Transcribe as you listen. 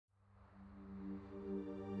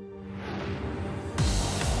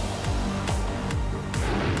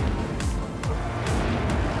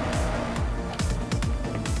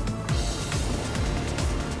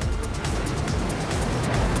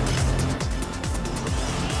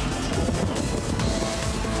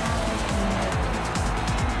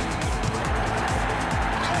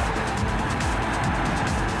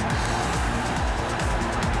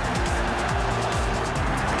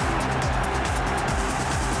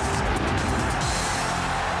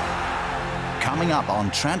Coming up on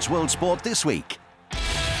Transworld Sport this week,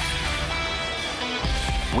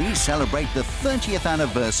 we celebrate the 30th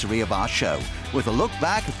anniversary of our show with a look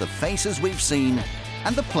back at the faces we've seen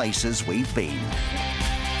and the places we've been.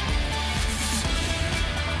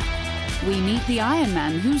 We meet the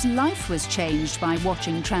Ironman whose life was changed by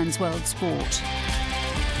watching Transworld Sport.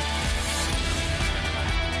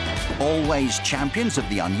 Always champions of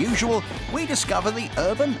the unusual, we discover the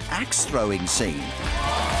urban axe-throwing scene.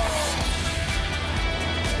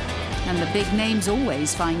 And the big names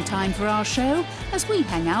always find time for our show as we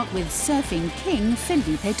hang out with surfing king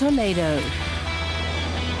Felipe Toledo.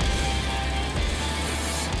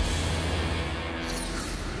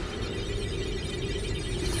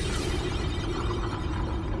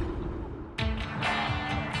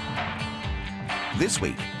 This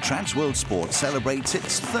week, Transworld Sport celebrates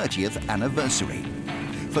its 30th anniversary.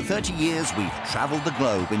 For 30 years, we've traveled the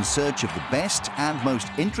globe in search of the best and most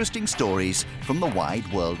interesting stories from the wide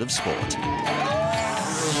world of sport.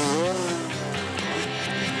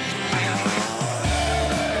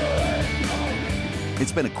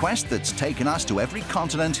 It's been a quest that's taken us to every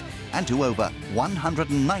continent and to over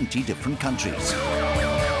 190 different countries.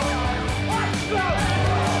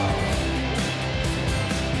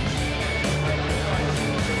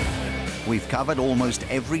 We've covered almost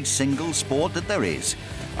every single sport that there is,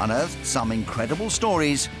 unearthed some incredible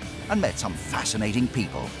stories, and met some fascinating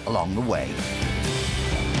people along the way.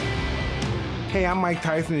 Hey, I'm Mike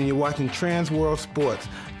Tyson, and you're watching Transworld Sports.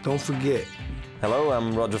 Don't forget. Hello,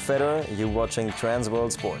 I'm Roger Federer. You're watching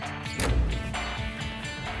Transworld Sport.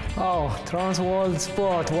 Oh, Transworld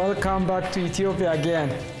Sport. Welcome back to Ethiopia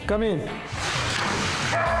again. Come in.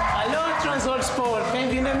 Hello, Transworld Sport.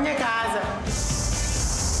 Bem-vindo à minha casa.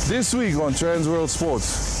 This week on Transworld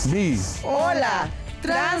Sports, me. Hola,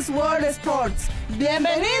 Transworld Sports.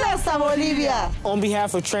 Bienvenidos a Bolivia. On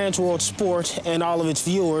behalf of Transworld Sport and all of its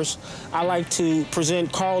viewers, I'd like to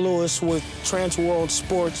present Carl Lewis with Transworld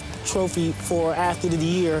Sports Trophy for Athlete of the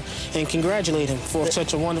Year and congratulate him for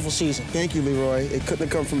such a wonderful season. Thank you, Leroy. It couldn't have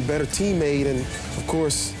come from a better teammate and, of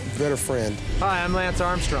course, better friend. Hi, I'm Lance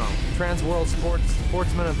Armstrong, Transworld Sports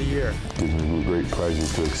Sportsman of the Year. It gives me great pleasure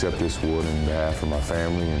to accept this award on behalf of my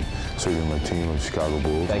family and certainly my team of Chicago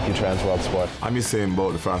Bulls. Thank you, Transworld Sport. I'm Usain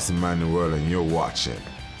Bolt, the fastest man in the world, and you're watching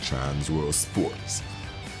Transworld Sports.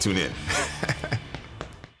 Tune in.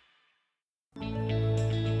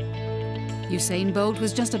 Usain Bolt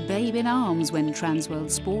was just a babe in arms when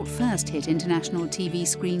Transworld Sport first hit international TV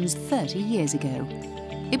screens 30 years ago.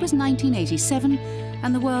 It was 1987,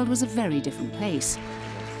 and the world was a very different place.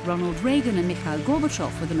 Ronald Reagan and Mikhail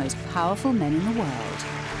Gorbachev were the most powerful men in the world.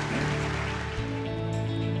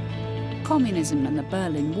 Communism and the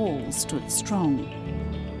Berlin Wall stood strong.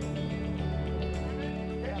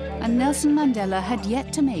 And Nelson Mandela had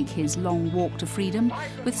yet to make his long walk to freedom,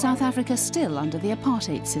 with South Africa still under the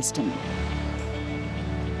apartheid system.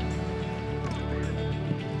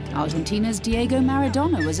 Argentina's Diego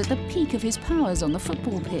Maradona was at the peak of his powers on the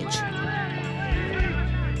football pitch.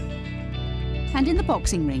 And in the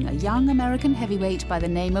boxing ring, a young American heavyweight by the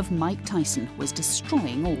name of Mike Tyson was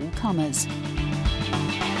destroying all comers.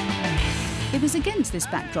 It was against this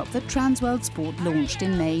backdrop that Transworld Sport launched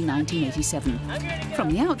in May 1987. From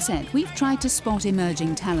the outset, we've tried to spot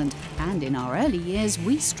emerging talent, and in our early years,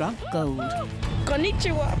 we struck gold.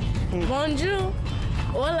 Konnichiwa. Bonjour.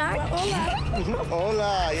 Hola. Hola.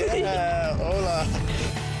 Hola, yeah, hola.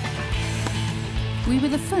 We were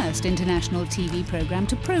the first international TV program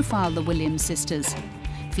to profile the Williams sisters.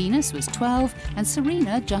 Venus was 12 and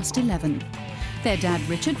Serena just 11. Their dad,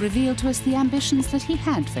 Richard, revealed to us the ambitions that he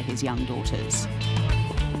had for his young daughters.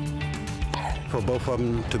 For both of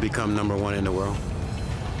them to become #1 in the world.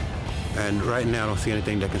 And right now, I don't see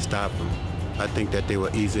anything that can stop them. I think that they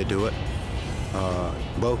will easily do it.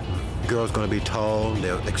 Both girls going to be tall,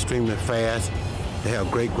 they're extremely fast, they have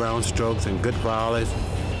great ground strokes and good volleys.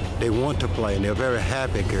 They want to play, and they're very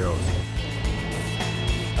happy girls.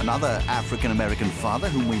 Another African-American father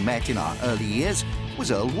whom we met in our early years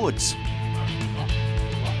was Earl Woods.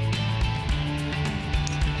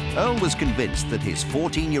 Earl was convinced that his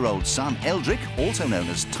 14-year-old son, Eldrick, also known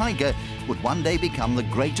as Tiger, would one day become the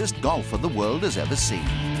greatest golfer the world has ever seen.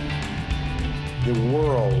 The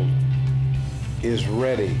world is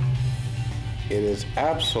ready. It is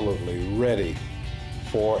absolutely ready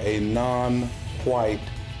for a non-white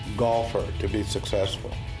golfer to be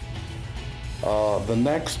successful. The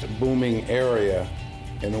next booming area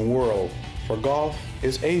in the world for golf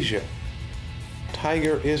is Asia.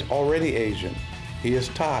 Tiger is already Asian. He is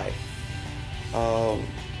Thai.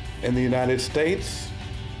 In the United States,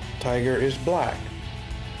 Tiger is black.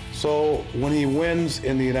 So when he wins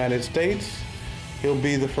in the United States, he'll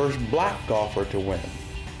be the first black golfer to win.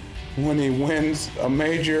 When he wins a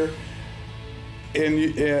major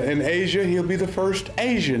in Asia, he'll be the first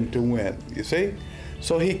Asian to win, you see?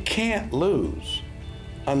 So he can't lose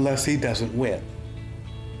unless he doesn't win.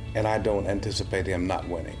 And I don't anticipate him not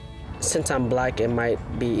winning. Since I'm black, it might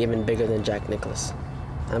be even bigger than Jack Nicklaus.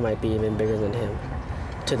 I might be even bigger than him,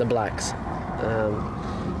 to the blacks.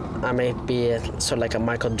 I may be sort of like a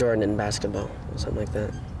Michael Jordan in basketball, or something like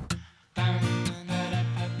that.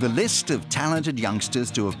 The list of talented youngsters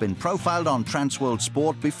to have been profiled on Transworld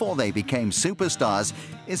Sport before they became superstars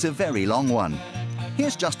is a very long one.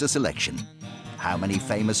 Here's just a selection. How many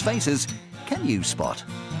famous faces can you spot?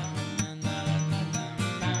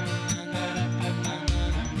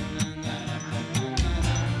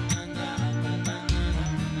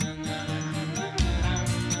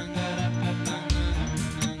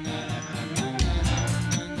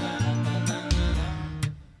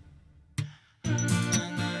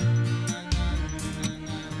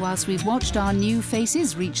 Whilst we've watched our new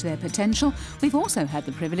faces reach their potential, we've also had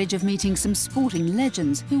the privilege of meeting some sporting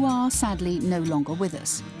legends who are sadly no longer with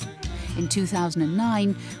us. In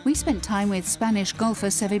 2009, we spent time with Spanish golfer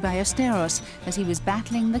Seve Ballesteros as he was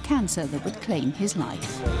battling the cancer that would claim his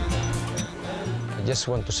life. I just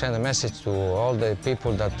want to send a message to all the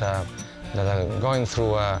people that are going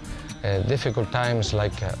through difficult times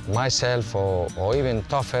like myself or even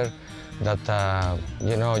tougher, that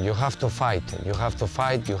you know, you have to fight. You have to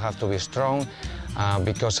fight, you have to be strong,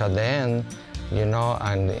 because at the end, you know,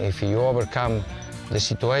 and if you overcome the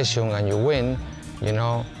situation and you win, you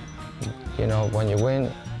know, when you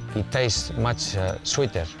win, it tastes much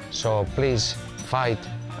sweeter. So please fight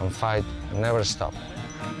and fight, never stop.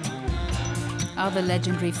 Other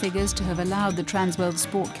legendary figures to have allowed the Transworld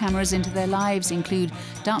Sport cameras into their lives include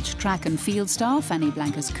Dutch track and field star Fanny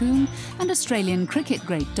Blankers-Koen and Australian cricket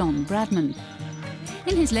great Don Bradman.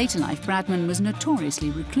 In his later life, Bradman was notoriously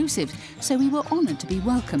reclusive, so we were honoured to be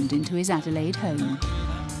welcomed into his Adelaide home.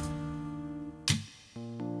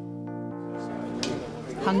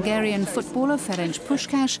 Hungarian footballer Ferenc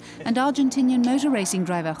Puskás and Argentinian motor racing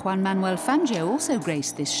driver Juan Manuel Fangio also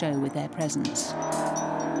graced this show with their presence.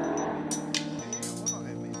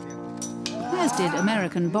 As did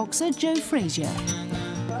American boxer Joe Frazier.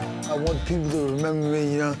 I want people to remember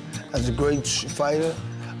me, you know, as a great fighter,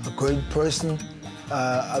 a great person,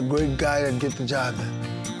 a great guy that gets the job done.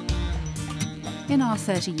 In our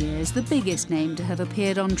 30 years, the biggest name to have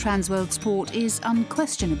appeared on Transworld Sport is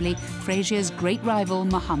unquestionably Frazier's great rival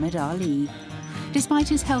Muhammad Ali. Despite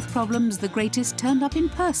his health problems, the greatest turned up in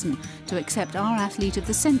person to accept our Athlete of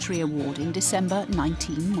the Century award in December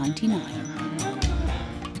 1999.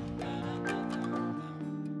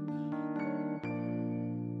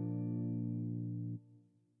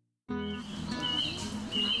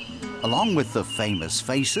 Along with the famous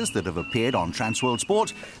faces that have appeared on Transworld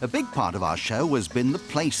Sport, a big part of our show has been the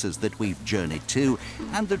places that we've journeyed to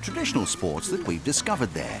and the traditional sports that we've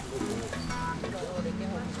discovered there.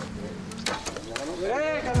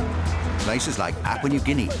 Places like Papua New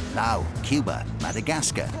Guinea, Laos, Cuba,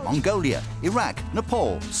 Madagascar, Mongolia, Iraq,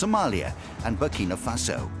 Nepal, Somalia and Burkina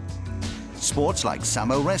Faso. Sports like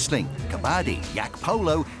Samo wrestling, kabaddi, yak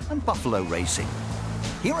polo and buffalo racing.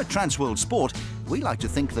 Here at Transworld Sport, we like to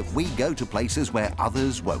think that we go to places where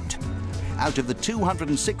others won't. Out of the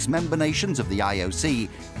 206 member nations of the IOC,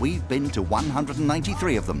 we've been to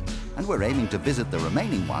 193 of them, and we're aiming to visit the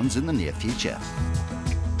remaining ones in the near future.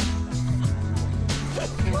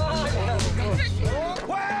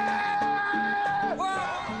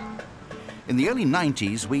 In the early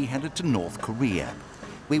 90s, we headed to North Korea.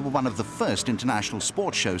 We were one of the first international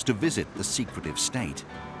sports shows to visit the secretive state.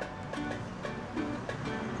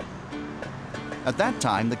 At that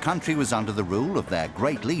time, the country was under the rule of their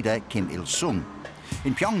great leader, Kim Il-sung.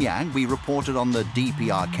 In Pyongyang, we reported on the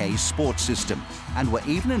DPRK sports system and were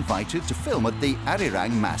even invited to film at the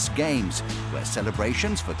Arirang Mass Games, where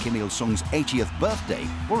celebrations for Kim Il-sung's 80th birthday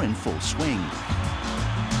were in full swing.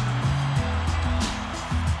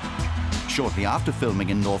 Shortly after filming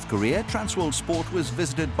in North Korea, Transworld Sport was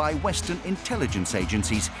visited by Western intelligence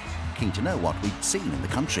agencies, keen to know what we'd seen in the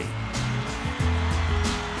country.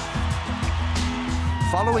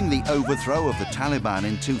 Following the overthrow of the Taliban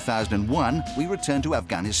in 2001, we returned to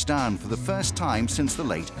Afghanistan for the first time since the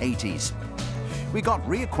late 80s. We got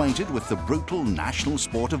reacquainted with the brutal national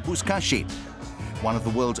sport of buzkashi. One of the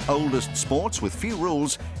world's oldest sports with few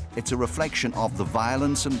rules, it's a reflection of the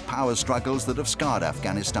violence and power struggles that have scarred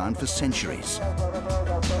Afghanistan for centuries.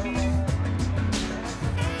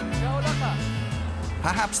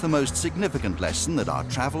 Perhaps the most significant lesson that our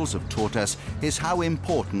travels have taught us is how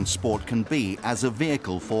important sport can be as a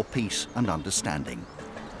vehicle for peace and understanding.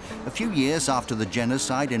 A few years after the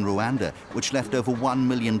genocide in Rwanda, which left over 1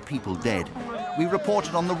 million people dead, we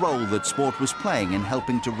reported on the role that sport was playing in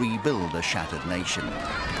helping to rebuild a shattered nation.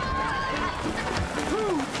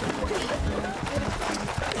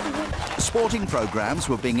 Sporting programs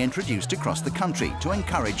were being introduced across the country to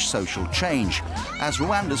encourage social change, as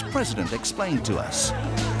Rwanda's president explained to us.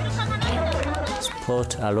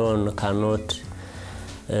 Sport alone cannot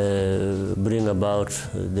bring about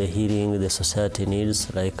the healing the society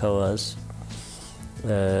needs, like ours.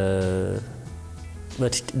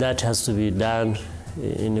 But that has to be done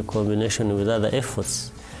in combination with other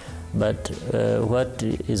efforts. But what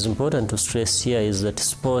is important to stress here is that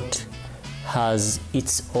sport has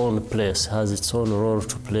its own place, has its own role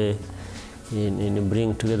to play in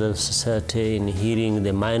bringing together the society, in healing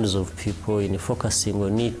the minds of people, in focusing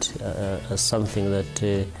on it as something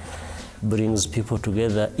that brings people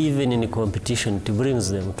together. Even in a competition, it brings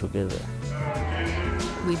them together.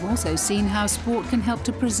 We've also seen how sport can help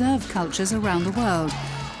to preserve cultures around the world.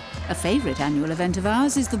 A favourite annual event of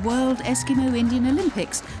ours is the World Eskimo Indian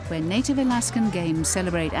Olympics, where Native Alaskan Games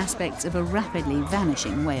celebrate aspects of a rapidly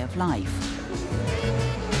vanishing way of life.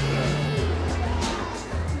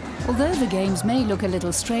 Although the games may look a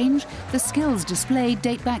little strange, the skills displayed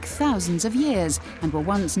date back thousands of years and were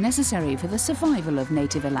once necessary for the survival of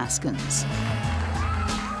Native Alaskans.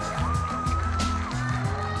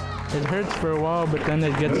 It hurts for a while, but then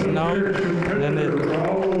it gets numb, and then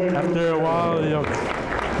after a while, it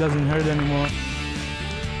doesn't hurt anymore.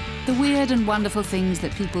 The weird and wonderful things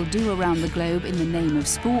that people do around the globe in the name of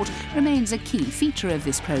sport remains a key feature of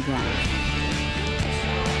this programme.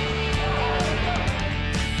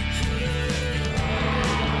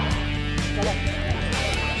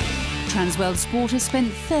 Transworld Sport has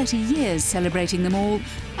spent 30 years celebrating them all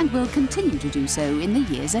and will continue to do so in the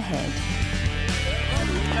years ahead.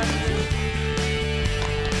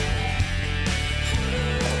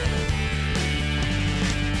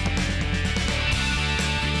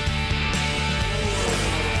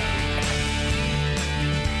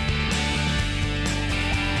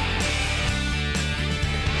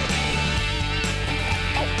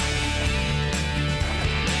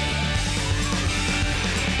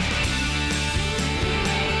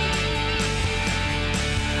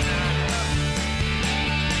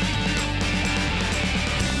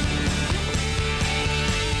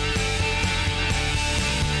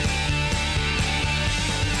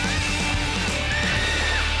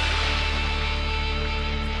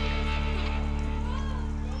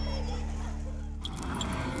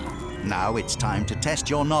 Now it's time to test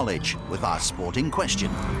your knowledge with our sporting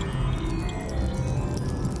question.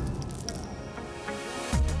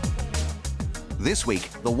 This week,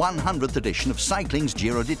 the 100th edition of cycling's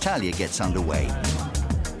Giro d'Italia gets underway.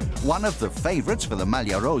 One of the favourites for the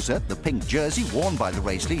Maglia Rosa, the pink jersey worn by the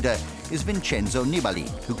race leader, is Vincenzo Nibali,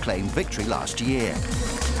 who claimed victory last year.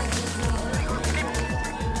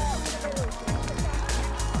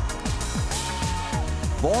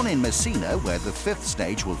 Born in Messina, where the 5th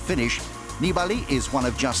stage will finish, Nibali is one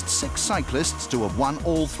of just 6 cyclists to have won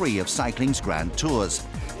all 3 of cycling's Grand Tours,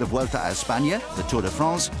 the Vuelta a España, the Tour de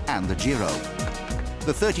France and the Giro.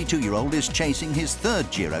 The 32-year-old is chasing his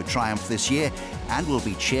 3rd Giro triumph this year and will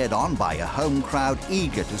be cheered on by a home crowd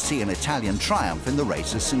eager to see an Italian triumph in the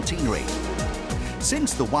race's centenary.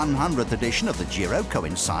 Since the 100th edition of the Giro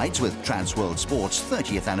coincides with Transworld Sport's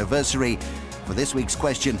 30th anniversary, for this week's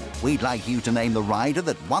question, we'd like you to name the rider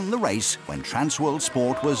that won the race when Transworld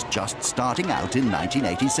Sport was just starting out in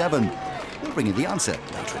 1987. We'll bring you the answer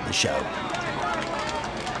later in the show.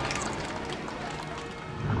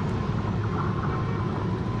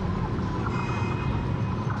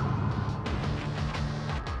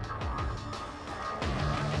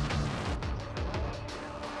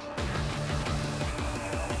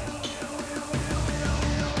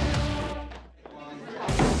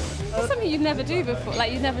 Something you'd never do before,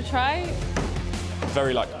 like you'd never try?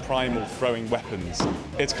 Very primal throwing weapons.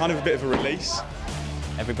 It's kind of a bit of a release.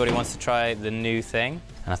 Everybody wants to try the new thing,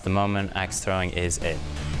 and at the moment, axe throwing is it.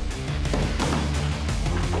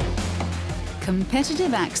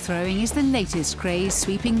 Competitive axe throwing is the latest craze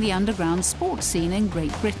sweeping the underground sports scene in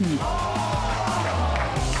Great Britain.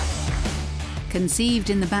 Conceived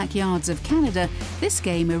in the backyards of Canada, this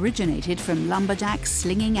game originated from lumberjacks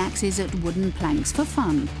slinging axes at wooden planks for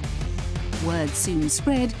fun. Word soon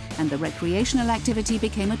spread, and the recreational activity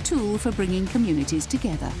became a tool for bringing communities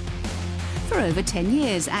together. For over 10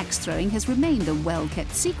 years, axe throwing has remained a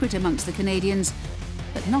well-kept secret amongst the Canadians,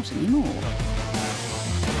 but not anymore.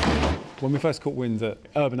 When we first caught wind that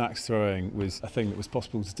urban axe throwing was a thing that was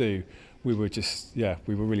possible to do, we were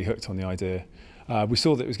really hooked on the idea. We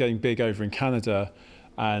saw that it was getting big over in Canada,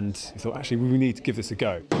 and we thought, actually, we need to give this a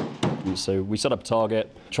go. So we set up a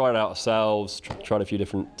target, tried it out ourselves, tried a few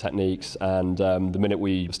different techniques, and the minute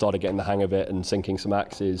we started getting the hang of it and sinking some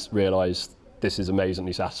axes, realised this is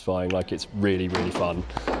amazingly satisfying. Like, it's really, really fun.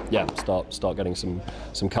 Yeah, start getting some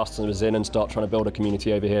customers in and start trying to build a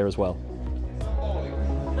community over here as well.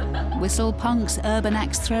 Whistle Punk's urban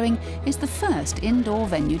axe throwing is the first indoor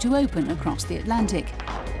venue to open across the Atlantic.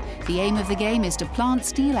 The aim of the game is to plant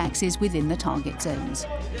steel axes within the target zones.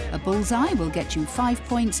 A bullseye will get you 5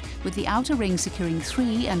 points, with the outer ring securing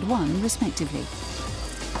 3 and 1 respectively.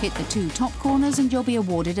 Hit the 2 top corners and you'll be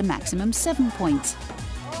awarded a maximum 7 points.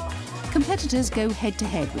 Competitors go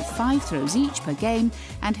head-to-head with 5 throws each per game,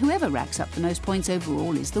 and whoever racks up the most points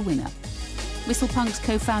overall is the winner. Whistle Punk's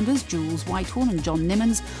co-founders Jules Whitehall and John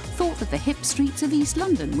Nimmons thought that the hip streets of East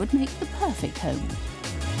London would make the perfect home.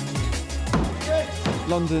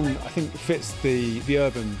 London, I think, fits the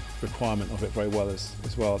urban requirement of it very well as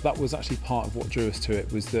well. That was actually part of what drew us to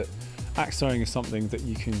it, was that axe throwing is something that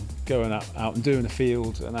you can go out and do in a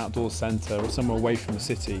field, an outdoor centre, or somewhere away from the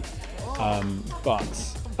city.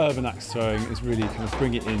 But urban axe throwing is really kind of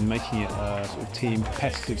bringing it in, making it a sort of team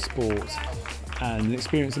competitive sport, and an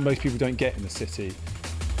experience that most people don't get in the city.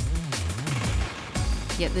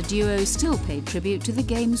 Yet the duo still paid tribute to the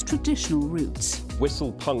game's traditional roots.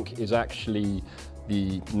 Whistle Punk is actually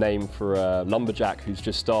the name for a lumberjack who's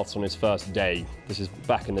just started on his first day. This is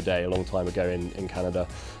back in the day, a long time ago in Canada.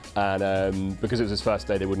 And because it was his first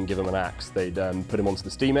day, they wouldn't give him an axe. They'd put him onto the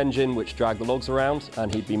steam engine, which dragged the logs around,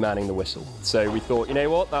 and he'd be manning the whistle. So we thought, you know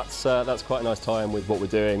what, that's quite a nice tie-in with what we're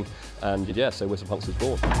doing. And yeah, so Whistle Punks was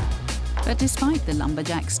born. But despite the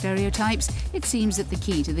lumberjack stereotypes, it seems that the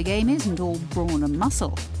key to the game isn't all brawn and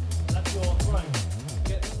muscle.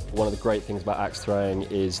 One of the great things about axe throwing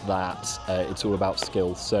is that it's all about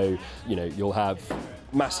skill. So, you know, you'll have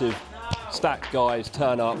massive stacked guys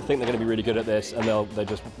turn up, think they're going to be really good at this, and they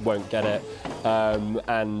just won't get it.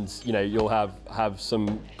 And you know, you'll have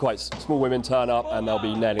some quite small women turn up, and they'll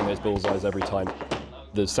be nailing those bullseyes every time.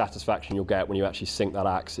 The satisfaction you'll get when you actually sink that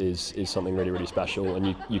axe is something really, really special,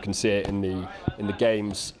 and you can see it in the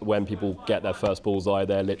games when people get their first bullseye.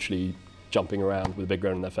 They're literally jumping around with a big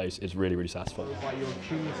grin on their face. Is really, really satisfying.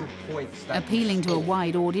 Appealing to a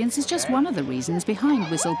wide audience is just one of the reasons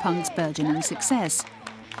behind Whistle Punk's burgeoning success.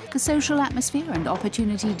 The social atmosphere and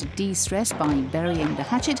opportunity to de-stress by burying the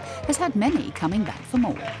hatchet has had many coming back for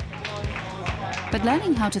more. But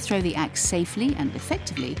learning how to throw the axe safely and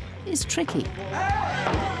effectively is tricky.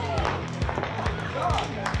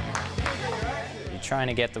 You're trying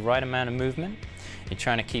to get the right amount of movement. You're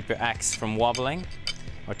trying to keep your axe from wobbling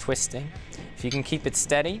or twisting. If you can keep it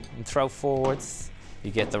steady and throw forwards,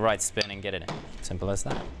 you get the right spin and get it in. Simple as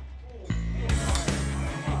that.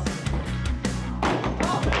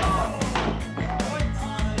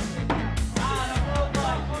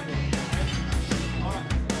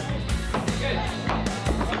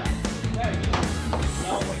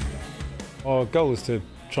 Our goal is to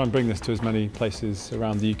try and bring this to as many places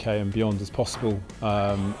around the UK and beyond as possible.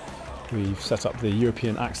 We've set up the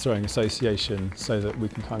European Axe Throwing Association so that we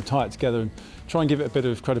can kind of tie it together and try and give it a bit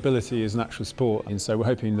of credibility as an actual sport. And so we're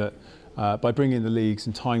hoping that by bringing the leagues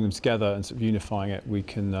and tying them together and sort of unifying it, we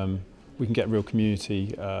can get a real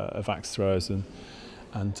community of axe throwers and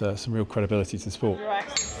some real credibility to the sport.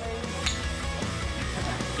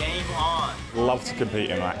 Game on. Love to compete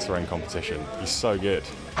in an axe throwing competition. He's so good.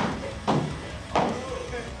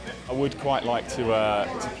 I would quite like to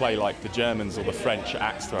play like the Germans or the French at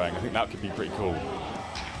axe throwing. I think that could be pretty cool.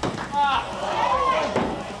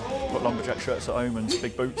 Got lumberjack shirts at home and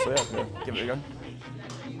big boots, so yeah, give it a go.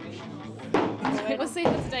 We'll see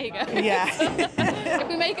if today go. Yeah. If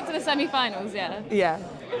we make it to the semi-finals, yeah. Yeah.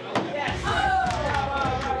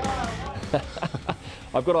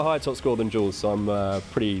 I've got a higher top score than Jules, so I'm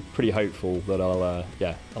pretty hopeful that I'll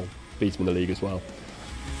beat him in the league as well.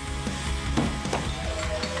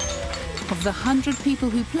 Of the 100 people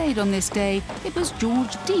who played on this day, it was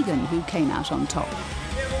George Deegan who came out on top. I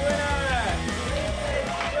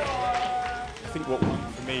think what won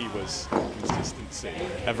for me was consistency.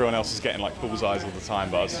 Everyone else was getting like bullseyes all the time,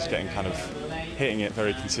 but I was just getting kind of hitting it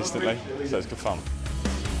very consistently, so it's good fun.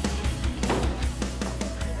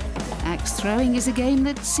 Axe throwing is a game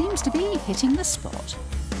that seems to be hitting the spot.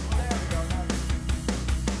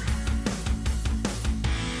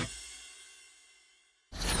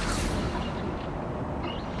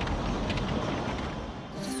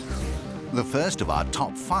 The first of our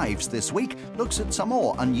top fives this week looks at some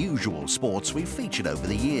more unusual sports we've featured over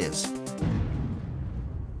the years.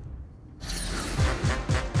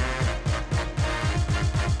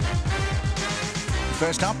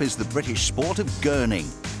 First up is the British sport of gurning.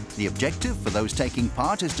 The objective for those taking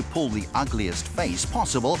part is to pull the ugliest face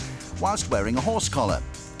possible whilst wearing a horse collar.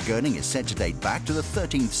 Gurning is said to date back to the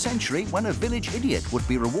 13th century when a village idiot would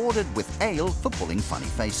be rewarded with ale for pulling funny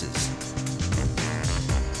faces.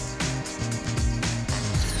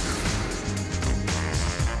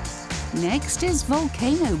 Next is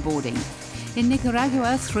volcano boarding. In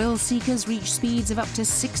Nicaragua, thrill seekers reach speeds of up to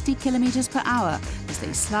 60 kilometers per hour as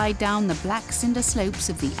they slide down the black cinder slopes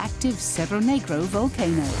of the active Cerro Negro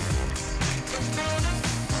volcano.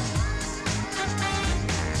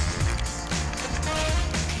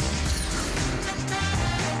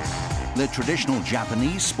 The traditional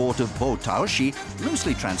Japanese sport of botaoshi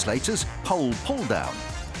loosely translates as pole pull-down.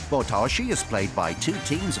 Botaoshi is played by two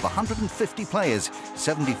teams of 150 players,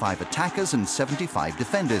 75 attackers and 75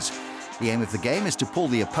 defenders. The aim of the game is to pull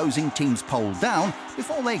the opposing team's pole down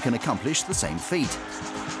before they can accomplish the same feat.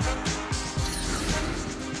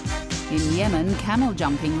 In Yemen, camel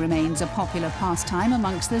jumping remains a popular pastime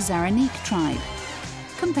amongst the Zaraniq tribe.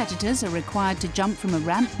 Competitors are required to jump from a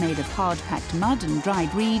ramp made of hard-packed mud and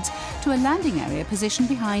dried reeds to a landing area positioned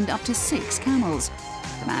behind up to 6 camels.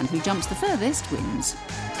 The man who jumps the furthest wins.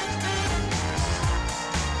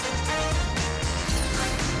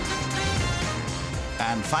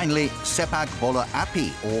 And finally, sepak bola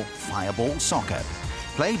api, or fireball soccer.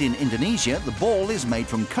 Played in Indonesia, the ball is made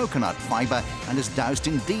from coconut fibre and is doused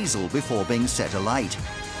in diesel before being set alight.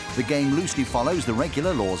 The game loosely follows the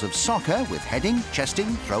regular laws of soccer, with heading, chesting,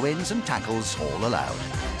 throw-ins and tackles all allowed.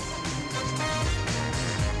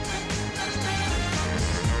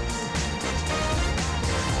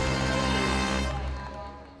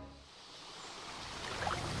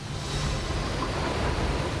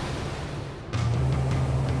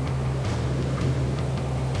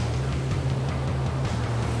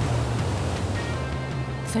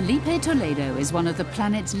 Felipe Toledo is one of the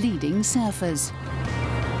planet's leading surfers.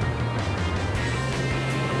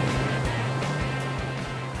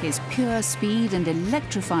 His pure speed and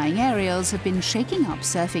electrifying aerials have been shaking up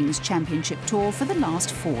surfing's championship tour for the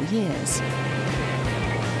last 4 years.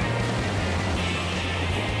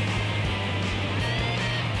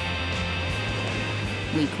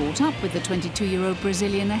 We caught up with the 22-year-old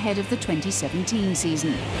Brazilian ahead of the 2017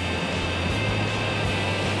 season.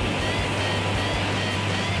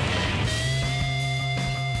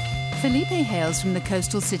 Felipe hails from the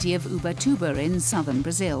coastal city of Ubatuba in southern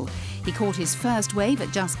Brazil. He caught his first wave at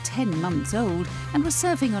just 10 months old and was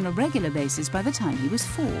surfing on a regular basis by the time he was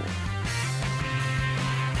 4.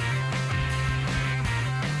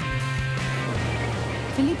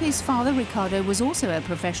 Felipe's father, Ricardo, was also a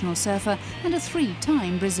professional surfer and a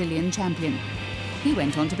 3-time Brazilian champion. He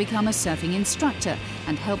went on to become a surfing instructor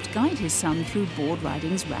and helped guide his son through board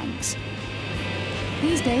riding's ranks.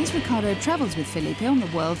 These days, Ricardo travels with Felipe on the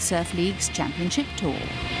World Surf League's championship tour.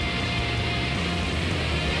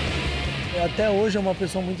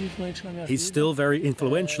 He's still very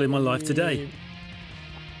influential in my life today.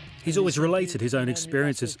 He's always related his own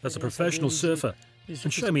experiences as a professional surfer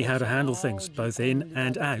and shown me how to handle things both in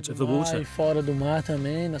and out of the water.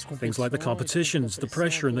 Things like the competitions, the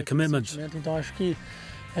pressure and the commitment.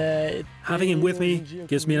 Having him with me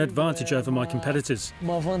gives me an advantage over my competitors.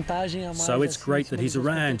 So it's great that he's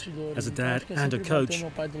around as a dad and a coach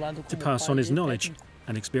to pass on his knowledge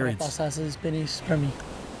and experience.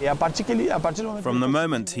 From the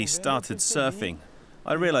moment he started surfing,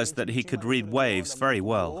 I realized that he could read waves very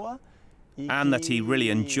well and that he really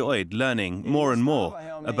enjoyed learning more and more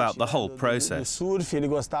about the whole process.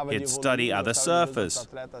 He'd study other surfers,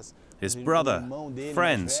 his brother,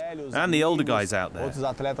 friends, and the older guys out there.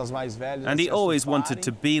 And he always wanted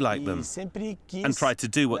to be like them and try to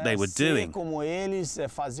do what they were doing,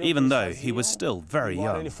 even though he was still very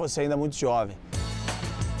young.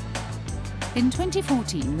 In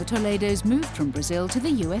 2014, the Toledos moved from Brazil to the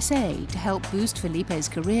USA to help boost Felipe's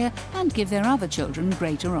career and give their other children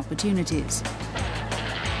greater opportunities.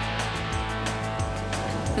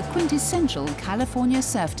 The quintessential California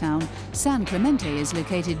surf town, San Clemente is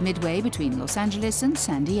located midway between Los Angeles and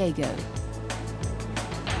San Diego.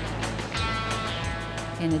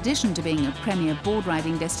 In addition to being a premier board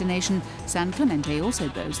riding destination, San Clemente also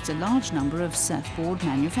boasts a large number of surfboard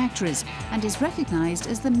manufacturers and is recognized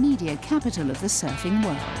as the media capital of the surfing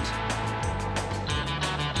world.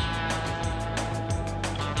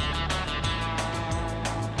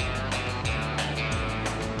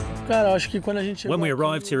 When we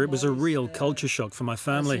arrived here, it was a real culture shock for my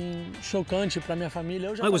family.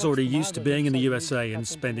 I was already used to being in the USA and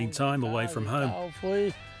spending time away from home.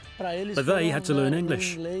 But they had to learn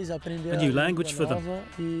English, a new language for them,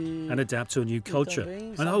 and adapt to a new culture,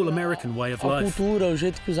 and a whole American way of life.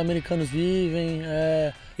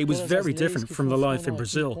 It was very different from the life in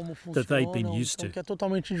Brazil that they'd been used to.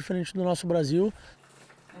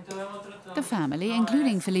 The family,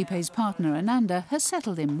 including Felipe's partner Ananda, has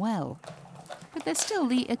settled in well. But there's still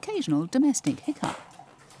the occasional domestic hiccup.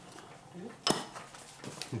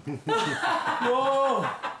 Whoa!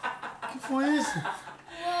 Que foi isso?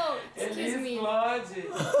 Whoa, excuse me.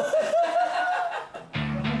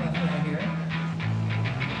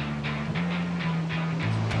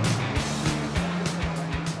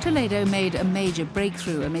 Toledo made a major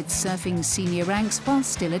breakthrough amidst surfing's senior ranks while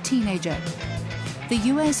still a teenager. The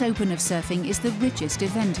US Open of Surfing is the richest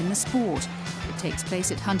event in the sport. It takes place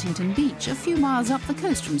at Huntington Beach, a few miles up the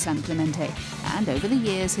coast from San Clemente, and over the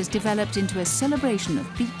years has developed into a celebration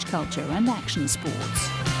of beach culture and action sports.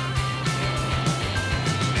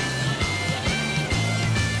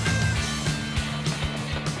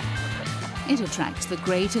 It attracts the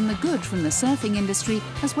great and the good from the surfing industry,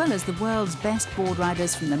 as well as the world's best board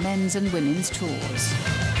riders from the men's and women's tours.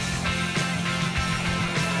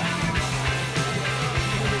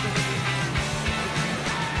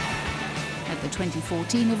 At the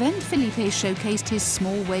 2014 event, Felipe showcased his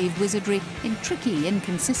small wave wizardry in tricky,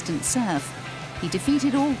 inconsistent surf. He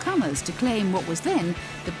defeated all comers to claim what was then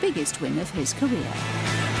the biggest win of his career.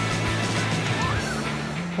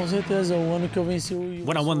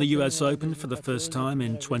 When I won the US Open for the first time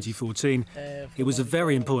in 2014, it was a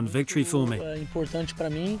very important victory for me.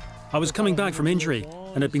 I was coming back from injury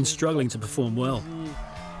and had been struggling to perform well.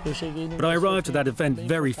 But I arrived at that event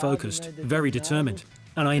very focused, very determined,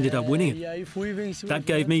 and I ended up winning it. That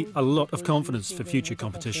gave me a lot of confidence for future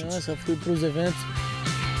competitions. The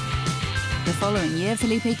following year,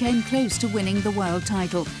 Felipe came close to winning the world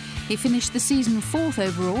title. He finished the season 4th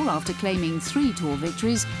overall after claiming 3 tour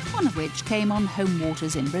victories, one of which came on home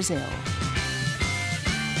waters in Brazil.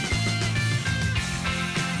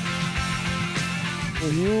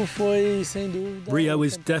 Rio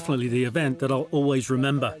is definitely the event that I'll always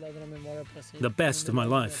remember, the best of my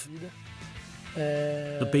life.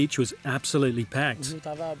 The beach was absolutely packed,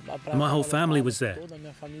 and my whole family was there,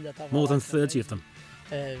 more than 30 of them,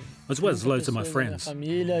 as well as loads of my friends.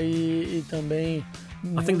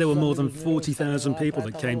 I think there were more than 40,000 people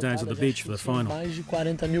that came down to the beach for the final.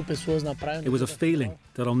 It was a feeling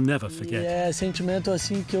that I'll never forget.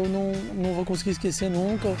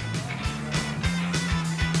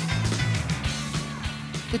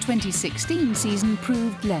 The 2016 season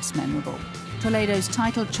proved less memorable. Toledo's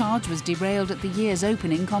title charge was derailed at the year's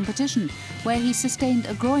opening competition, where he sustained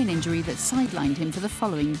a groin injury that sidelined him for the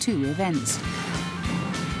following 2 events.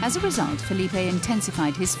 As a result, Felipe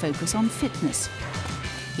intensified his focus on fitness.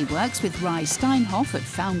 He works with Rai Steinhoff at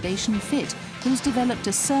Foundation Fit, who's developed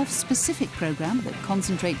a surf-specific program that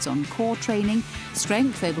concentrates on core training,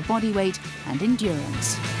 strength over body weight, and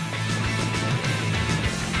endurance.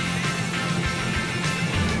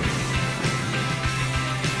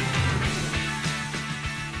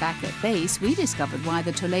 Back at base, we discovered why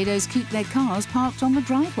the Toledos keep their cars parked on the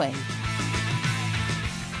driveway.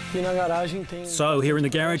 So here in the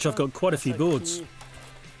garage I've got quite a few boards.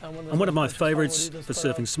 And one of my favourites for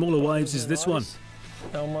surfing smaller waves is this one.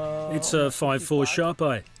 It's a 5'4" Sharp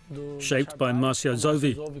Eye, shaped by Marcio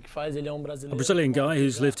Zovi, a Brazilian guy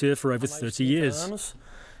who's lived here for over 30 years.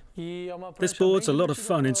 This board's a lot of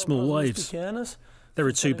fun in small waves. There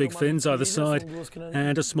are 2 big fins either side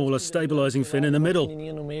and a smaller stabilising fin in the middle.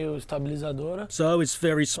 So it's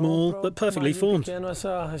very small but perfectly formed.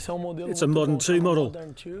 It's a Modern 2 model,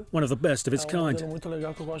 one of the best of its kind.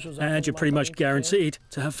 And you're pretty much guaranteed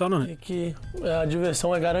to have fun on it.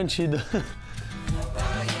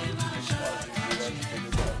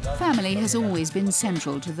 Family has always been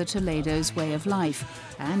central to the Toledo's way of life,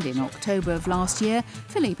 and in October of last year,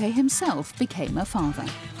 Felipe himself became a father.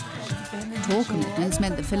 Tour commitments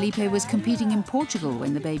meant that Felipe was competing in Portugal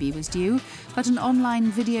when the baby was due, but an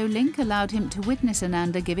online video link allowed him to witness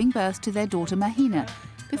Ananda giving birth to their daughter Mahina,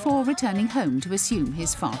 before returning home to assume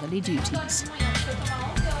his fatherly duties.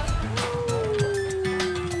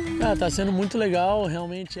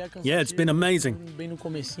 Yeah, it's been amazing.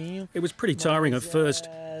 It was pretty tiring at first,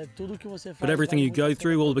 but everything you go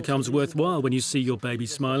through all becomes worthwhile when you see your baby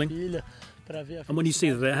smiling. And when you see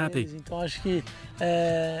that they're happy.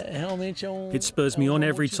 It spurs me on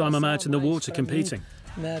every time I'm out in the water competing,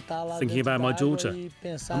 thinking about my daughter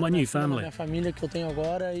and my new family.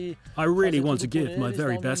 I really want to give my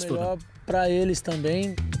very best for them.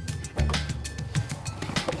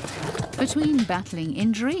 Between battling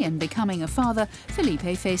injury and becoming a father,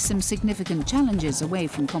 Felipe faced some significant challenges away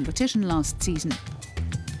from competition last season.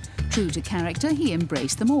 True to character, he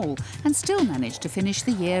embraced them all and still managed to finish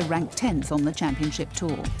the year ranked 10th on the championship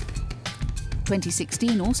tour.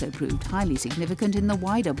 2016 also proved highly significant in the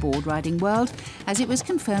wider board riding world, as it was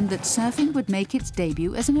confirmed that surfing would make its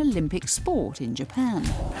debut as an Olympic sport in Japan.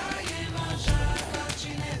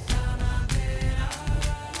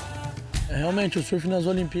 To have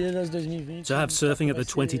surfing at the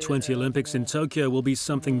 2020 Olympics in Tokyo will be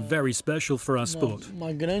something very special for our sport,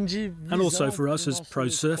 and also for us as pro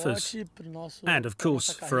surfers, and of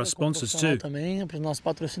course for our sponsors too.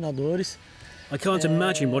 I can't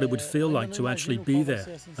imagine what it would feel like to actually be there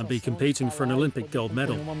and be competing for an Olympic gold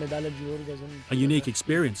medal. A unique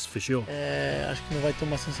experience for sure.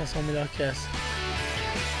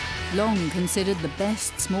 Long considered the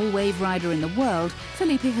best small wave rider in the world,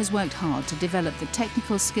 Felipe has worked hard to develop the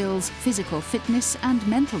technical skills, physical fitness and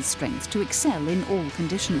mental strength to excel in all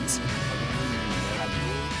conditions.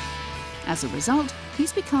 As a result,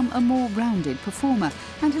 he's become a more rounded performer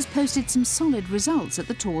and has posted some solid results at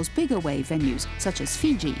the tour's bigger wave venues, such as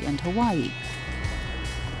Fiji and Hawaii.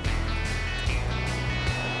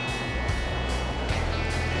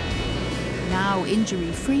 Now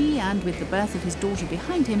injury-free and with the birth of his daughter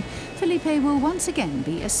behind him, Felipe will once again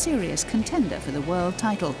be a serious contender for the world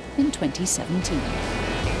title in 2017.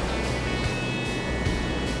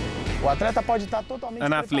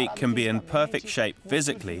 An athlete can be in perfect shape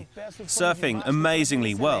physically, surfing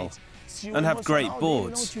amazingly well, and have great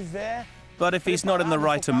boards. But if he's not in the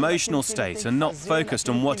right emotional state and not focused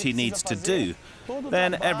on what he needs to do,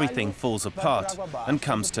 then everything falls apart and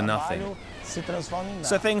comes to nothing.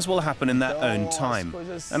 So things will happen in their own time,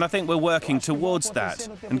 and I think we're working towards that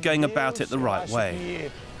and going about it the right way.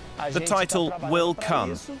 The title will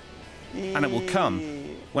come, and it will come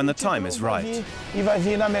when the time is right.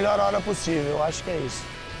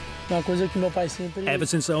 Ever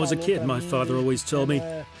since I was a kid, my father always told me,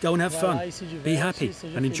 go and have fun, be happy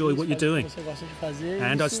and enjoy what you're doing.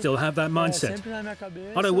 And I still have that mindset.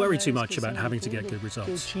 I don't worry too much about having to get good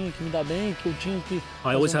results.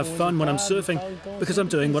 I always have fun when I'm surfing because I'm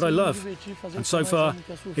doing what I love. And so far,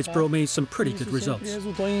 it's brought me some pretty good results.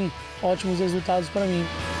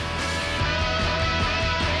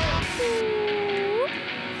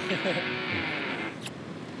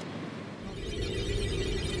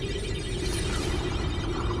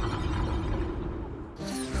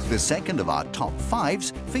 The second of our top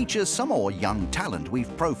fives features some more young talent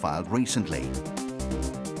we've profiled recently.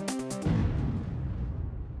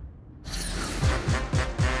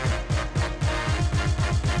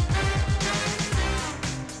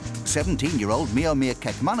 "17-year-old Miomir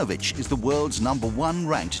Kekmanovic is the world's #1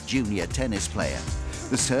 ranked junior tennis player.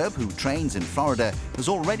 The Serb, who trains in Florida, has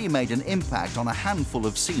already made an impact on a handful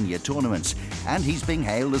of senior tournaments, and he's being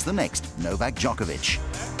hailed as the next Novak Djokovic.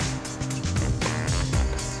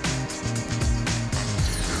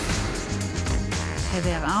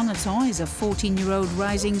 Heather Arnaton is a 14-year-old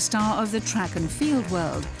rising star of the track and field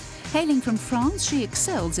world. Hailing from France, she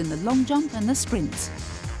excels in the long jump and the sprints.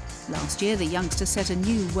 Last year, the youngster set a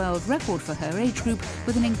new world record for her age group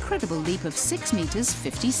with an incredible leap of 6 meters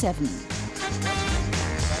 57.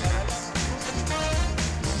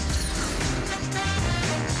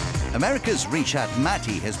 America's Richard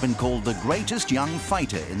Matty has been called the greatest young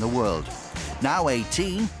fighter in the world. Now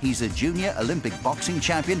 18, he's a junior Olympic boxing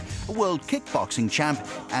champion, a world kickboxing champ,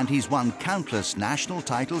 and he's won countless national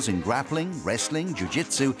titles in grappling, wrestling,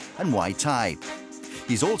 jiu-jitsu and Muay Thai.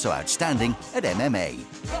 He's also outstanding at MMA.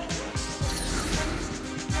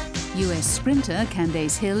 US sprinter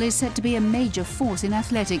Candace Hill is set to be a major force in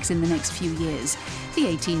athletics in the next few years. The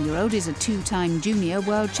 18-year-old is a two-time junior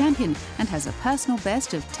world champion and has a personal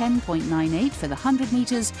best of 10.98 for the 100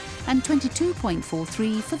 metres and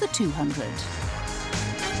 22.43 for the 200.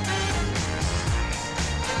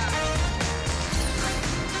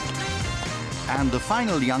 And the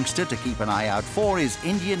final youngster to keep an eye out for is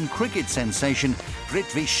Indian cricket sensation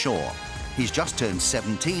Prithvi Shaw. He's just turned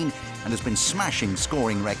 17 and has been smashing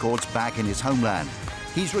scoring records back in his homeland.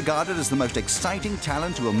 He's regarded as the most exciting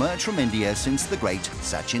talent to emerge from India since the great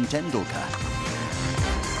Sachin Tendulkar.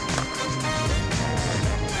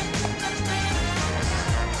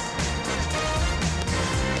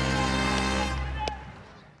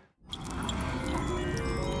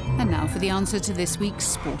 And now for the answer to this week's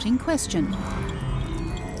sporting question.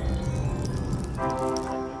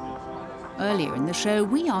 Earlier in the show,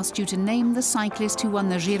 we asked you to name the cyclist who won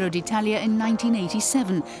the Giro d'Italia in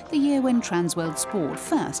 1987, the year when Transworld Sport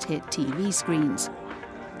first hit TV screens.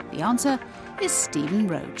 The answer is Stephen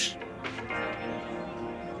Roche.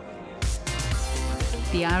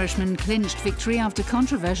 The Irishman clinched victory after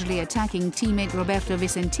controversially attacking teammate Roberto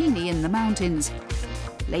Vicentini in the mountains.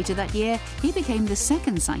 Later that year, he became the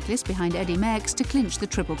second cyclist behind Eddy Merckx to clinch the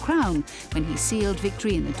Triple Crown when he sealed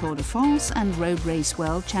victory in the Tour de France and Road Race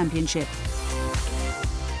World Championship.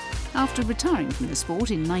 After retiring from the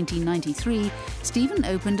sport in 1993, Stephen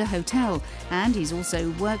opened a hotel, and he's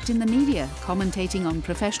also worked in the media, commentating on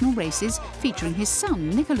professional races featuring his son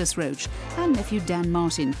Nicholas Roach and nephew Dan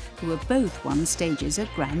Martin, who have both won stages at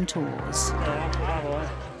Grand Tours.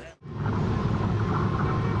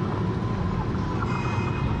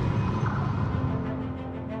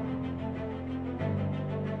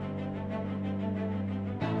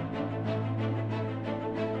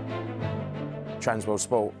 Transworld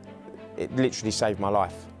Sport, it literally saved my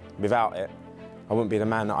life. Without it, I wouldn't be the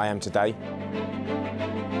man that I am today.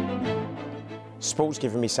 Sport's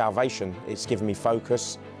given me salvation, it's given me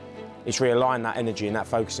focus. It's realigned that energy and that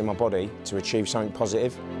focus in my body to achieve something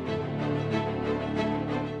positive.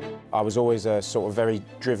 I was always a sort of very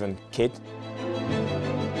driven kid.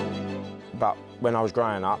 But when I was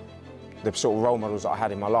growing up, the sort of role models that I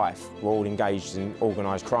had in my life were all engaged in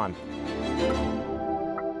organised crime.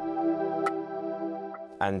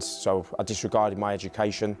 And so I disregarded my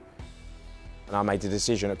education, and I made the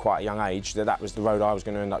decision at quite a young age that that was the road I was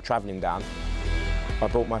going to end up travelling down. I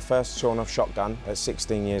bought my first sawn-off shotgun at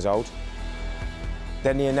 16 years old.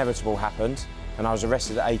 Then the inevitable happened, and I was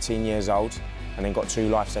arrested at 18 years old, and then got 2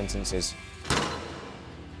 life sentences.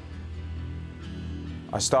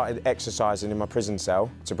 I started exercising in my prison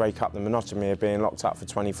cell to break up the monotony of being locked up for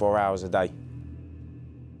 24 hours a day.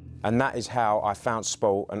 And that is how I found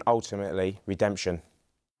sport and ultimately redemption.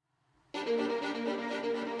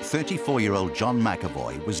 34-year-old John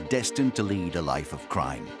McAvoy was destined to lead a life of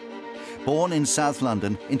crime. Born in South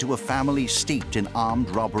London into a family steeped in armed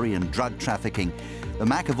robbery and drug trafficking, the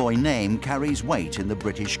McAvoy name carries weight in the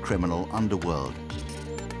British criminal underworld.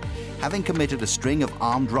 Having committed a string of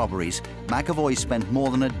armed robberies, McAvoy spent more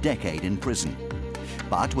than a decade in prison.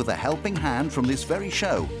 But with a helping hand from this very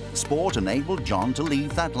show, sport enabled John to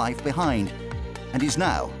leave that life behind, and is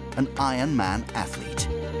now an Ironman athlete.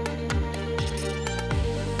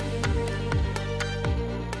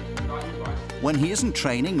 When he isn't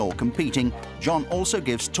training or competing, John also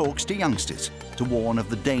gives talks to youngsters to warn of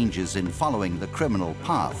the dangers in following the criminal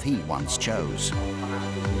path he once chose.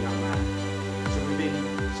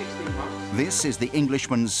 This is the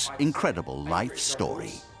Englishman's incredible life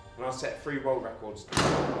story. And I set 3 world records.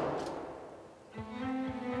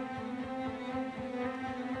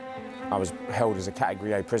 I was held as a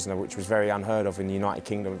Category A prisoner, which was very unheard of in the United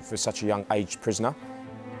Kingdom for such a young age prisoner.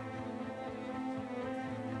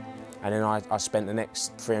 And then I spent the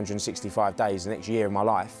next 365 days, the next year of my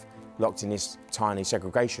life, locked in this tiny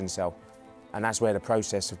segregation cell. And that's where the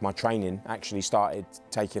process of my training actually started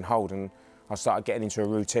taking hold, and I started getting into a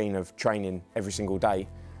routine of training every single day.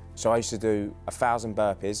 So I used to do 1,000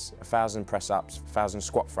 burpees, 1,000 press-ups, 1,000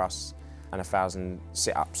 squat thrusts, and 1,000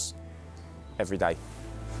 sit-ups every day.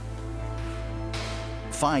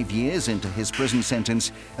 5 years into his prison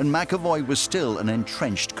sentence, and McAvoy was still an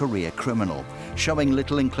entrenched career criminal, showing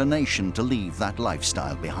little inclination to leave that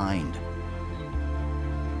lifestyle behind.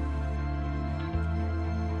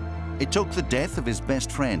 It took the death of his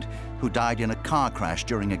best friend, who died in a car crash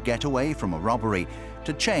during a getaway from a robbery,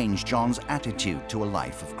 to change John's attitude to a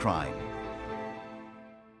life of crime.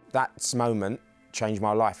 That moment changed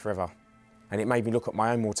my life forever. And it made me look at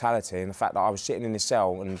my own mortality and the fact that I was sitting in this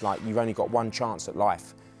cell and, like, you've only got one chance at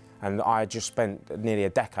life. And I had just spent nearly a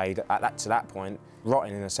decade to that point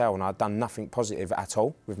rotting in a cell, and I'd done nothing positive at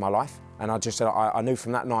all with my life. And I just said, I knew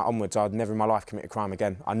from that night onwards I'd never in my life commit a crime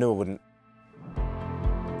again. I knew I wouldn't.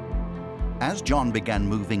 As John began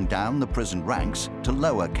moving down the prison ranks to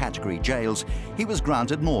lower category jails, he was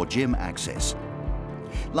granted more gym access.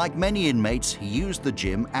 Like many inmates, he used the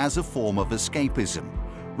gym as a form of escapism,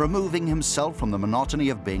 removing himself from the monotony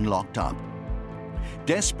of being locked up.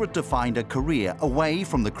 Desperate to find a career away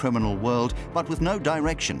from the criminal world, but with no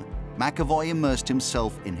direction, McAvoy immersed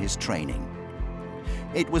himself in his training.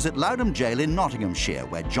 It was at Loudham Jail in Nottinghamshire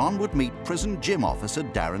where John would meet prison gym officer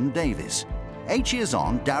Darren Davis. 8 years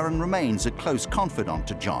on, Darren remains a close confidant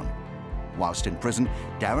to John. Whilst in prison,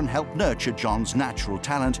 Darren helped nurture John's natural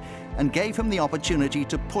talent and gave him the opportunity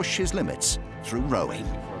to push his limits through rowing.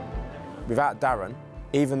 Without Darren,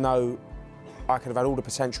 even though I could have had all the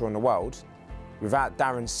potential in the world, without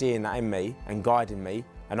Darren seeing that in me and guiding me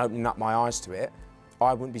and opening up my eyes to it,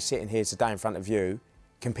 I wouldn't be sitting here today in front of you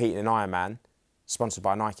competing in Ironman, sponsored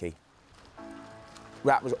by Nike.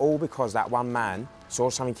 That was all because that one man saw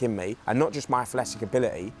something in me, and not just my athletic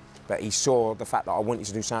ability, but he saw the fact that I wanted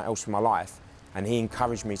to do something else with my life, and he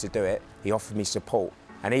encouraged me to do it. He offered me support,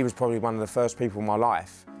 and he was probably one of the first people in my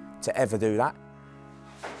life to ever do that.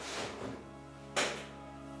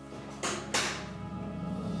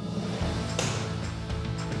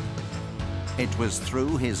 It was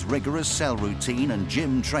through his rigorous cell routine and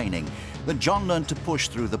gym training that John learned to push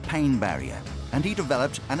through the pain barrier, and he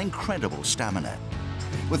developed an incredible stamina.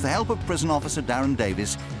 With the help of prison officer Darren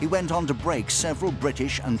Davis, he went on to break several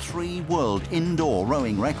British and 3 world indoor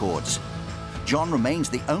rowing records. John remains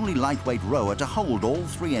the only lightweight rower to hold all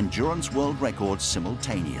 3 endurance world records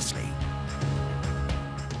simultaneously.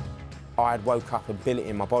 I had woke up ability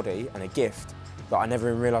in my body and a gift that I never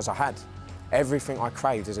even realised I had. Everything I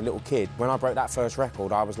craved as a little kid, when I broke that first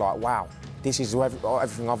record, I was like, wow, this is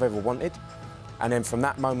everything I've ever wanted. And then from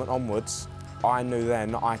that moment onwards, I knew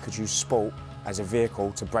then that I could use sport as a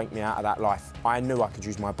vehicle to break me out of that life. I knew I could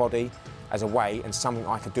use my body as a way and something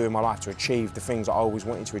I could do in my life to achieve the things I always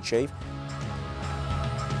wanted to achieve.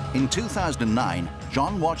 In 2009,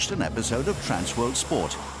 John watched an episode of Transworld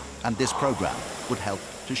Sport, and this programme would help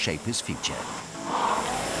to shape his future.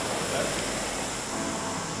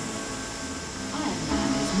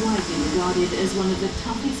 Widely regarded as one of the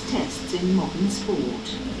toughest tests in modern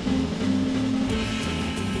sport.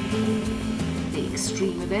 The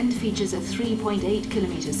extreme event features a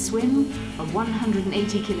 3.8-kilometre swim, a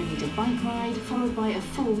 180-kilometre bike ride, followed by a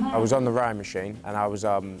full marathon. I was on the rowing machine, and I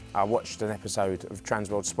watched an episode of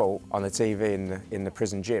Transworld Sport on the TV in the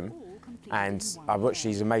prison gym, and I watched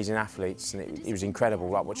these amazing athletes, and it was incredible,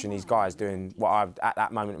 like watching these guys doing what I, at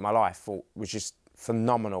that moment in my life, thought was just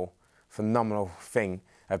phenomenal thing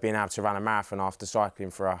of being able to run a marathon after cycling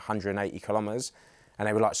for 180 kilometres, and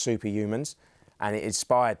they were like superhumans. And it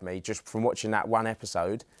inspired me just from watching that one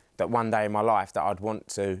episode that one day in my life that I'd want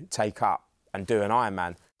to take up and do an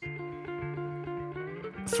Ironman.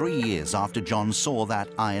 3 years after John saw that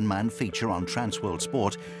Ironman feature on Transworld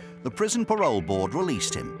Sport, the Prison Parole Board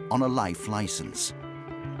released him on a life licence.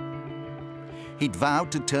 He'd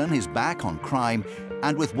vowed to turn his back on crime,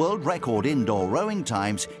 and with world record indoor rowing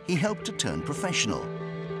times, he hoped to turn professional.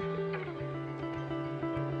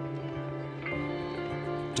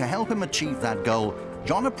 To help him achieve that goal,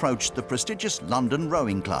 John approached the prestigious London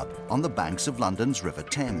Rowing Club on the banks of London's River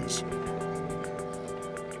Thames.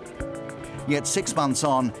 Yet 6 months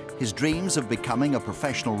on, his dreams of becoming a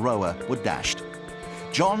professional rower were dashed.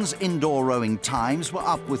 John's indoor rowing times were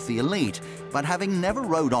up with the elite, but having never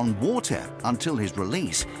rowed on water until his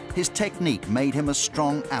release, his technique made him a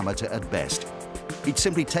strong amateur at best. He'd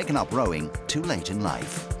simply taken up rowing too late in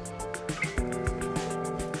life.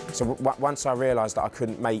 So once I realised that I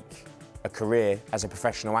couldn't make a career as a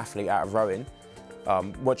professional athlete out of rowing,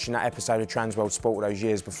 watching that episode of Transworld Sport those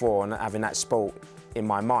years before and having that sport in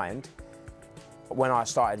my mind, when I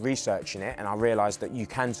started researching it and I realised that you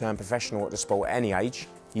can turn professional at the sport at any age,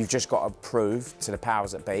 you've just got to prove to the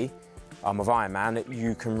powers that be of Ironman that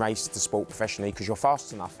you can race the sport professionally because you're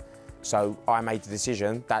fast enough. So I made the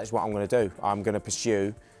decision, that is what I'm going to do. I'm going to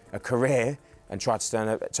pursue a career and try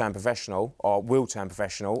to turn professional, or will turn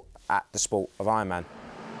professional, at the sport of Ironman.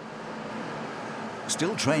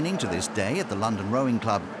 Still training to this day at the London Rowing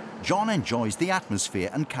Club, John enjoys the atmosphere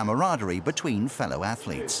and camaraderie between fellow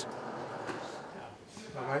athletes.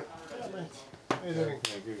 Hi, mate. How you doing?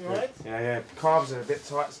 You all right? Yeah. Calves are a bit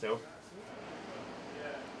tight still.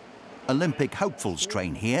 Olympic hopefuls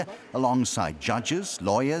train here alongside judges,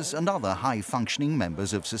 lawyers and other high-functioning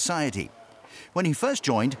members of society. When he first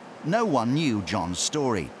joined, no one knew John's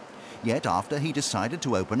story. Yet after he decided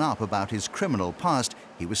to open up about his criminal past,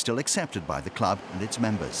 he was still accepted by the club and its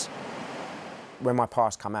members. When my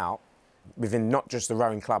past came out, within not just the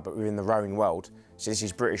rowing club, but within the rowing world, so this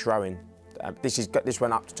is British rowing, this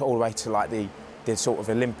went up to all the way to like the sort of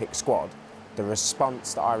Olympic squad. The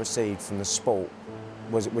response that I received from the sport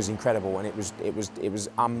was incredible, and it was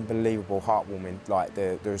unbelievable, heartwarming. Like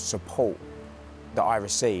the support that I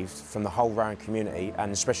received from the whole rowing community,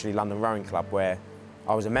 and especially London Rowing Club, where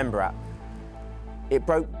I was a member at. It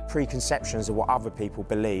broke preconceptions of what other people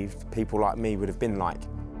believed people like me would have been like.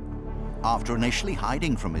 After initially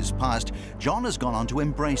hiding from his past, John has gone on to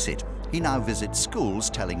embrace it. He now visits schools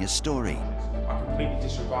telling his story. I completely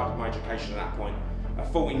disregarded my education at that point.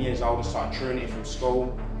 At 14 years old, I started truanting from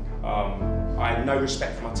school. I had no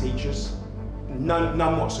respect for my teachers,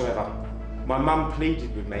 none whatsoever. My mum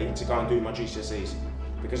pleaded with me to go and do my GCSEs,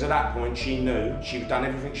 because at that point she knew she'd done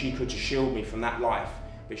everything she could to shield me from that life,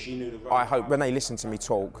 but she knew the right. I hope when they listen to me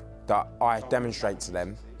talk that I demonstrate to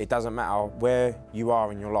them it doesn't matter where you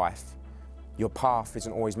are in your life, your path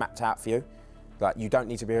isn't always mapped out for you. Like, you don't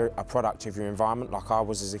need to be a product of your environment like I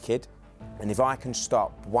was as a kid. And if I can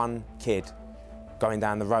stop one kid going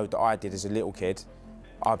down the road that I did as a little kid,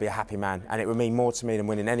 I'd be a happy man. And it would mean more to me than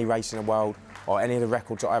winning any race in the world or any of the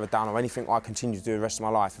records that I've ever done or anything I continue to do the rest of my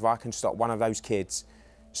life. If I can stop one of those kids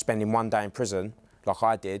spending one day in prison, like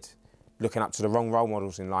I did, looking up to the wrong role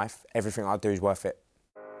models in life, everything I do is worth it.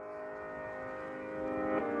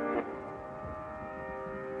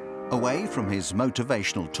 Away from his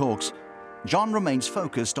motivational talks, John remains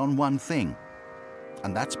focused on one thing,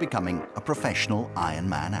 and that's becoming a professional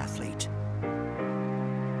Ironman athlete.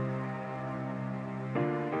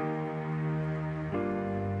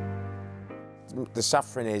 The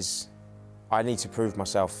suffering is, I need to prove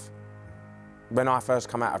myself. When I first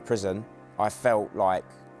come out of prison, I felt like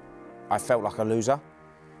a loser.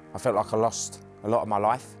 I felt like I lost a lot of my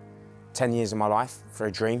life, 10 years of my life for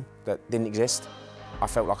a dream that didn't exist. I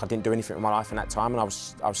felt like I didn't do anything with my life in that time, and I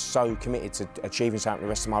was so committed to achieving something the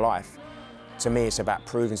rest of my life. To me, it's about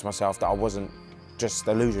proving to myself that I wasn't just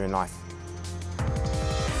a loser in life.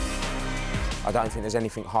 I don't think there's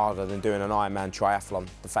anything harder than doing an Ironman triathlon.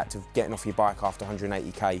 The fact of getting off your bike after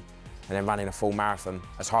 180k and then running a full marathon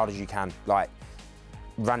as hard as you can, like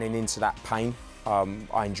running into that pain,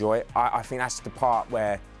 I enjoy it. I think that's the part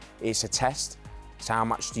where it's a test. It's how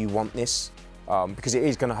much do you want this? Because it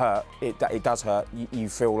is going to hurt. It does hurt. You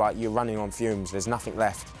feel like you're running on fumes. There's nothing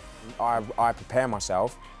left. I prepare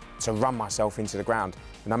myself to run myself into the ground.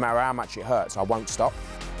 No matter how much it hurts, I won't stop.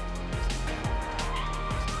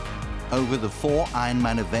 Over the 4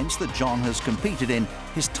 Ironman events that John has competed in,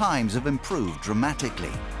 his times have improved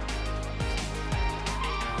dramatically.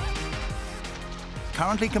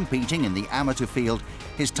 Currently competing in the amateur field,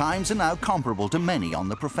 his times are now comparable to many on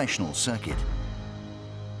the professional circuit.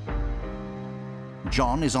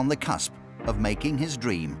 John is on the cusp of making his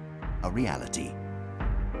dream a reality.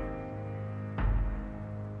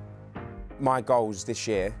 My goals this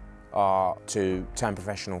year are to turn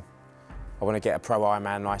professional. I want to get a pro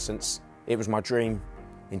Ironman licence. It was my dream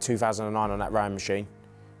in 2009 on that rowing machine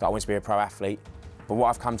that I wanted to be a pro athlete. But what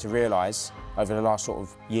I've come to realise over the last sort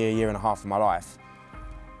of year and a half of my life,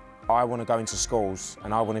 I want to go into schools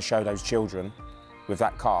and I want to show those children with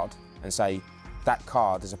that card and say, that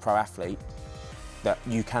card as a pro athlete, that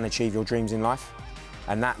you can achieve your dreams in life.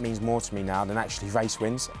 And that means more to me now than actually race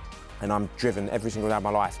wins. And I'm driven every single day of my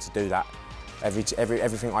life to do that.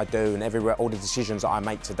 Everything I do and all the decisions that I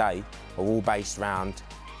make today are all based around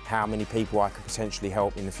how many people I could potentially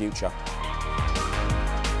help in the future.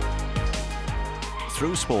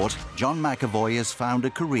 Through sport, John McAvoy has found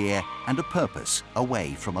a career and a purpose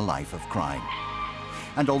away from a life of crime.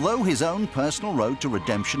 And although his own personal road to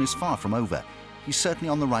redemption is far from over, he's certainly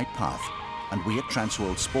on the right path. And we at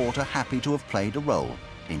Transworld Sport are happy to have played a role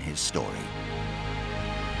in his story.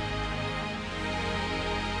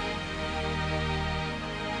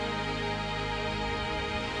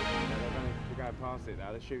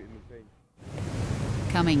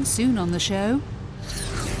 Coming soon on the show,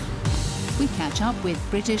 we catch up with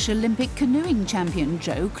British Olympic canoeing champion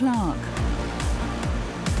Joe Clark.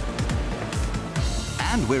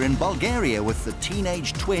 And we're in Bulgaria with the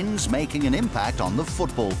teenage twins making an impact on the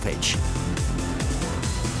football pitch.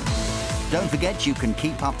 Don't forget you can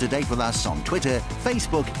keep up to date with us on Twitter,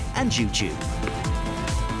 Facebook and YouTube.